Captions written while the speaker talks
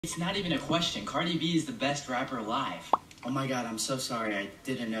It's not even a question. Cardi B is the best rapper alive. Oh my god, I'm so sorry. I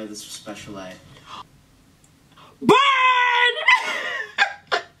didn't know this was special ed. Burn!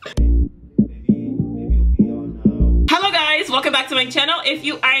 Hello guys, welcome back to my channel. If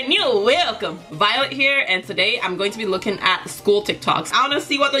you are new, welcome. Violet here, and today I'm going to be looking at school TikToks. I want to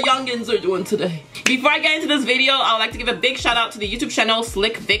see what the youngins are doing today. Before I get into this video, I would like to give a big shout out to the YouTube channel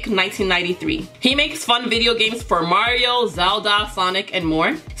SlickVic1993. He makes fun video games for Mario, Zelda, Sonic, and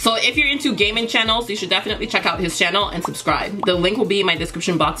more. So if you're into gaming channels, you should definitely check out his channel and subscribe. The link will be in my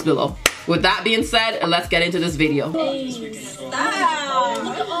description box below. With that being said, let's get into this video. Hey, stop!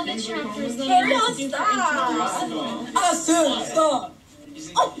 Look at all the chapters. Hey, stop!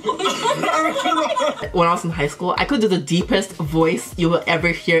 When I was in high school, I could do the deepest voice you will ever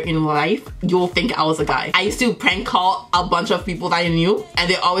hear in life. You will think I was a guy. I used to prank call a bunch of people that I knew, and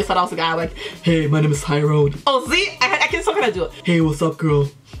they always thought I was a guy. Like, hey, my name is Tyrone. Oh, see? I can still kind of do it. Hey, what's up, girl?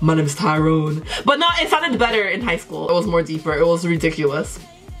 My name is Tyrone. But no, it sounded better in high school. It was more deeper. It was ridiculous.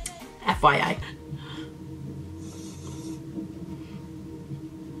 FYI.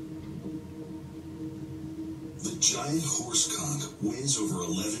 The giant horse conch weighs over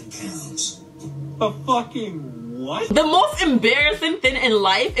 11 pounds. A fucking what? The most embarrassing thing in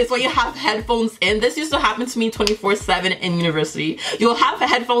life is when you have headphones in. This used to happen to me 24/7 in university. You'll have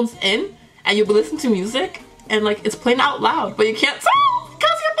headphones in and you'll be listening to music and like it's playing out loud, but you can't tell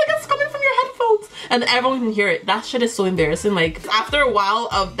because you think it's coming from your headphones and everyone can hear it. That shit is so embarrassing. Like after a while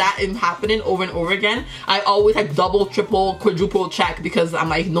of that happening over and over again, I always like double, triple, quadruple check because I'm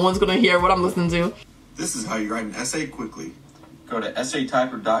like, no one's gonna hear what I'm listening to. This is how you write an essay quickly. Go to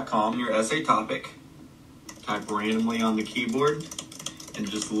essaytyper.com, your essay topic, type randomly on the keyboard, and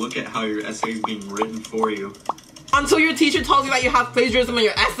just look at how your essay is being written for you. Until your teacher tells you that you have plagiarism in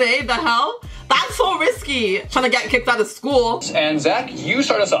your essay, the hell? That's so risky. Trying to get kicked out of school. And Zach, you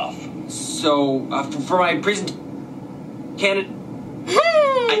start us off. So, for my present candidate,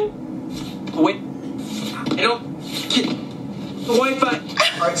 wait, I don't get the Wi-Fi.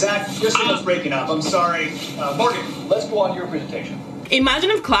 All right, Zach, your signal's breaking up. I'm sorry. Morgan, let's go on your presentation. Imagine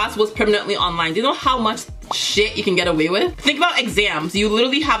if class was permanently online. Do you know how much shit you can get away with? Think about exams. You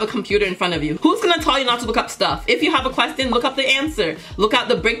literally have a computer in front of you. Who's gonna tell you not to look up stuff? If you have a question, look up the answer. Look at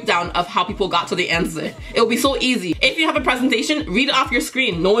the breakdown of how people got to the answer. It'll be so easy. If you have a presentation, read it off your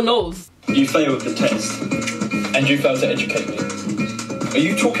screen. No one knows. You failed the test, and you failed to educate me. Are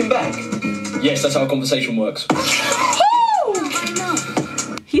you talking back? Yes, that's how a conversation works.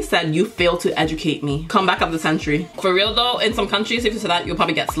 He said, you failed to educate me. Come back of the century. For real though, in some countries, if you say that, you'll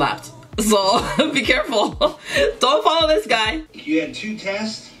probably get slapped. So, be careful. Don't follow this guy. You had 2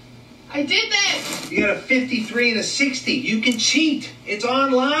 tests? I did that! You got a 53 and a 60. You can cheat. It's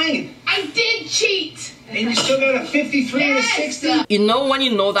online. I did cheat! And you still got a 53 and a 60. You know when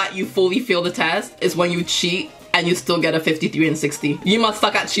you know that you fully failed the test is when you cheat and you still get a 53 and 60. You must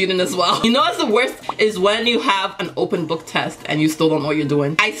suck at cheating as well. You know what's the worst is when you have an open book test and you still don't know what you're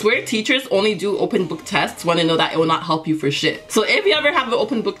doing. I swear teachers only do open book tests when they know that it will not help you for shit. So if you ever have an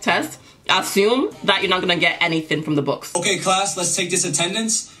open book test, assume that you're not gonna get anything from the books. Okay class, let's take this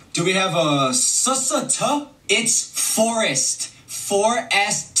attendance. Do we have a s-s-t? It's forest.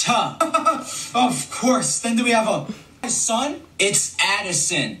 Forest. Of course. Then do we have a son? It's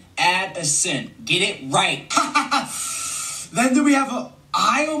Addison. Addison. Get it right. Then do we have a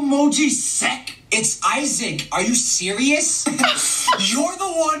eye emoji sec? It's Isaac. Are you serious? You're the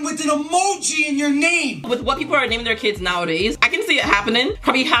one with an emoji in your name. With what people are naming their kids nowadays, I can see it happening.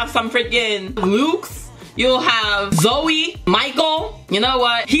 Probably have some freaking Luke's. You'll have Zoe, Michael. You know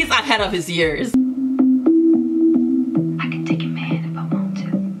what? He's ahead of his years. I can take a man if I want to.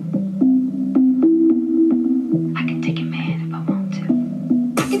 I can take a man if I want to.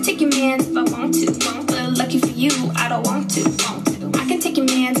 I can take a man if I want to. Well, lucky for you, I don't want to. I can take a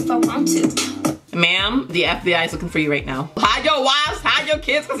man if I want to. Ma'am, the FBI is looking for you right now. Hide your wives, hide your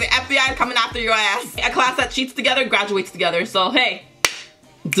kids, because the FBI is coming after your ass. A class that cheats together graduates together. So hey,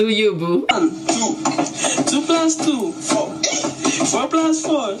 do you, boo? 1, 2. 2 plus 2. 4. 4 plus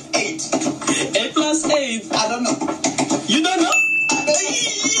 4. 8. 8 plus 8. I don't know. You don't know?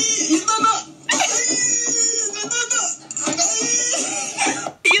 You don't know?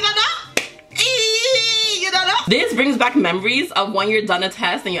 You don't know? You don't know? This brings back memories of when you're done a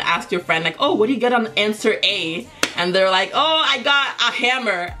test and you ask your friend like, oh, what do you get on answer A? And they're like, oh, I got a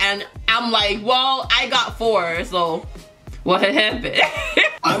hammer. And I'm like, well, I got 4, so what had happened?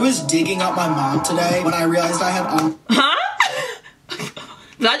 I was digging up my mom today when I realized I had Huh?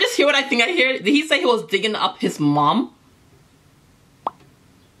 Did I just hear what I think I hear? Did he say he was digging up his mom?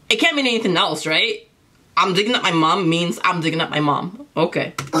 It can't mean anything else, right? I'm digging up my mom means I'm digging up my mom.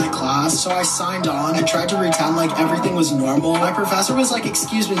 Okay. My class, so I signed on. I tried to pretend like everything was normal. My professor was like,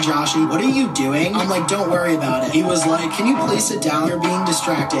 "Excuse me, Joshy, what are you doing?" I'm like, "Don't worry about it." He was like, "Can you please sit down? You're being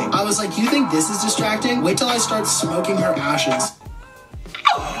distracting." I was like, "You think this is distracting? Wait till I start smoking her ashes."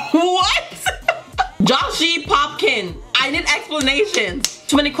 What? Joshy Popkin, I need explanations.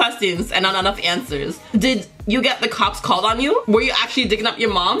 Too many questions and not enough answers. Did you get the cops called on you? Were you actually digging up your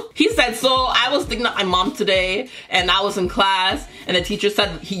mom? He said, so I was digging up my mom today and I was in class and the teacher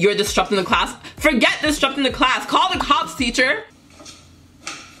said, you're disrupting the class. Forget disrupting the class. Call the cops, teacher.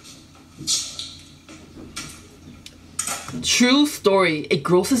 True story. It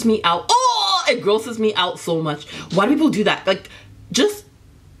grosses me out. Oh, it grosses me out so much. Why do people do that? Like, just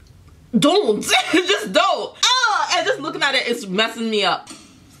don't. Just don't. And just looking at it is messing me up.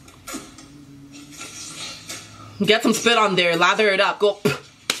 Get some spit on there, lather it up, go.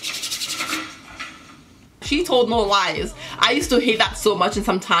 She told no lies. I used to hate that so much, and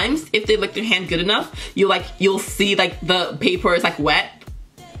sometimes if they lick their hand good enough, you'll see like the paper is like wet.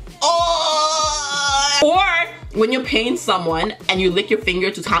 Oh! Or when you're paying someone and you lick your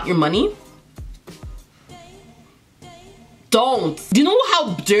finger to count your money. Don't. Do you know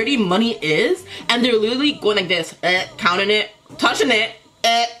how dirty money is? And they're literally going like this, counting it, touching it,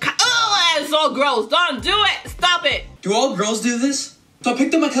 it's so gross. Don't do it. Stop it. Do all girls do this? So I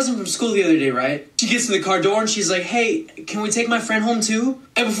picked up my cousin from school the other day, right? She gets in the car door and she's like, hey, can we take my friend home too?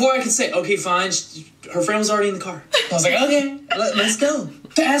 And before I could say, okay, fine, her friend was already in the car. I was like, okay, let's go.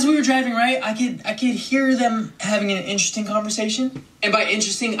 So as we were driving, right, I could hear them having an interesting conversation. And by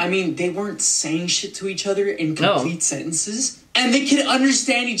interesting, I mean they weren't saying shit to each other in complete sentences. And they could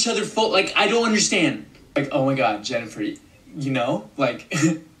understand each other full, like, I don't understand. Like, oh my God, Jennifer, you know? Like,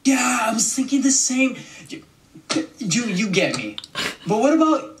 yeah, I was thinking the same. You get me. But what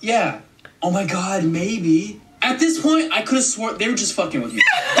about, yeah, oh my God, maybe. At this point, I could have sworn they were just fucking with me.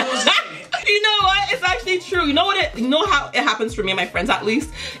 You know what? It's actually true. You know how it happens for me and my friends at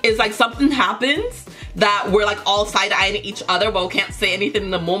least? It's like something happens that we're like all side-eyeing each other but we can't say anything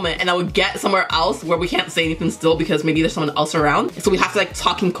in the moment, and I would get somewhere else where we can't say anything still because maybe there's someone else around. So we have to like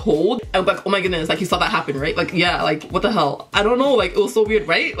talk in code and we're like, oh my goodness, like you saw that happen, right? Like, yeah, like what the hell? I don't know, like it was so weird,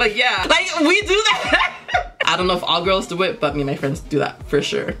 right? Like, yeah, like we do that. I don't know if all girls do it, but me and my friends do that for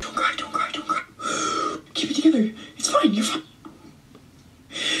sure. Don't cry, don't cry, don't cry. Keep it together. It's fine, you're fine.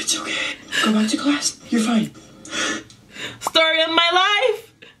 It's okay. Go back to class. You're fine. Story of my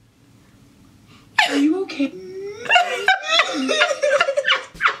life. Are you okay?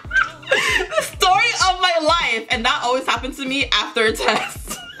 The story of my life. And that always happens to me after a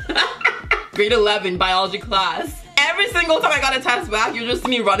test. Grade 11 biology class. Every single time I got a test back, you just see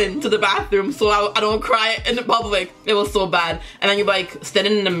me running to the bathroom so I don't cry in the public. It was so bad. And then you're like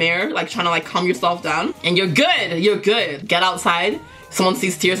standing in the mirror, like trying to like calm yourself down. And you're good. You're good. Get outside. Someone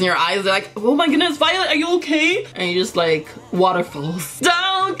sees tears in your eyes. They're like, oh my goodness, Violet, are you okay? And you're just like, waterfalls.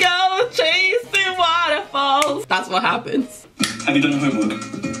 Don't go chasing waterfalls. That's what happens. Have you done homework?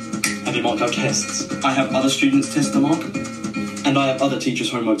 Have you marked out tests? I have other students' tests to mark. And I have other teachers'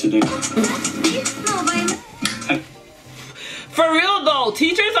 homework to do. For real though,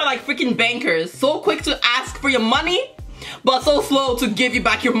 teachers are like freaking bankers. So quick to ask for your money, but so slow to give you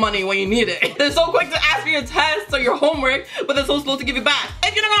back your money when you need it. They're so quick to ask for your tests or your homework, but they're so slow to give it back.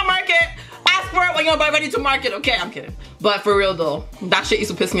 If you're not gonna mark it, ask for it when you're ready to mark it. Okay, I'm kidding. But for real though, that shit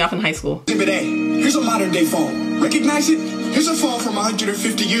used to piss me off in high school. Exhibit A. Here's a modern day phone. Recognize it? Here's a phone from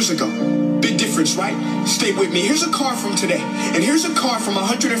 150 years ago. Big difference, right? Stay with me. Here's a car from today. And here's a car from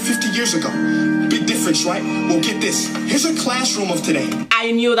 150 years ago. Big difference, right? Well, get this. Here's a classroom of today.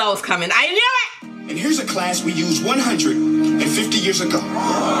 I knew that was coming. I knew it! And here's a class we used 150 years ago.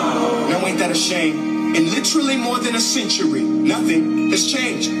 Now ain't that a shame? In literally more than a century, nothing has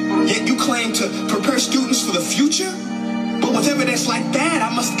changed. Yet you claim to prepare students for the future? But with evidence like that,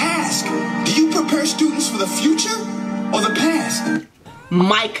 I must ask, do you prepare students for the future or the past?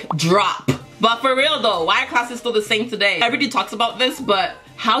 Mic drop. But for real though, why are classes still the same today? Everybody talks about this, but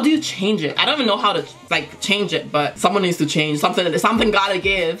how do you change it? I don't even know how to like change it, but someone needs to change something gotta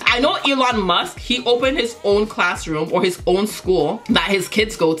give. I know Elon Musk, he opened his own classroom or his own school that his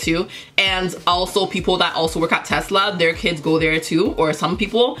kids go to, and also people that also work at Tesla, their kids go there too, or some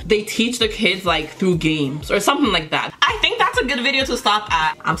people, they teach their kids like through games or something like that. I think that's a good video to stop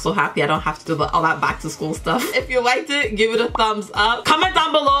at. I'm so happy I don't have to do all that back to school stuff. If you liked it, give it a thumbs up. Comment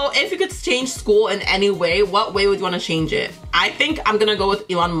down below if you could change school in any way, what way would you want to change it? I think I'm gonna go with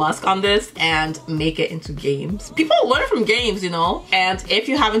Elon Musk on this and make it into games. People learn from games, you know? And if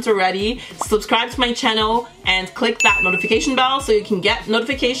you haven't already, subscribe to my channel and click that notification bell so you can get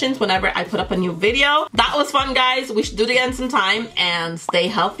notifications whenever I put up a new video. That was fun, guys. We should do it again sometime, and stay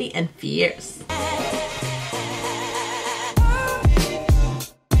healthy and fierce.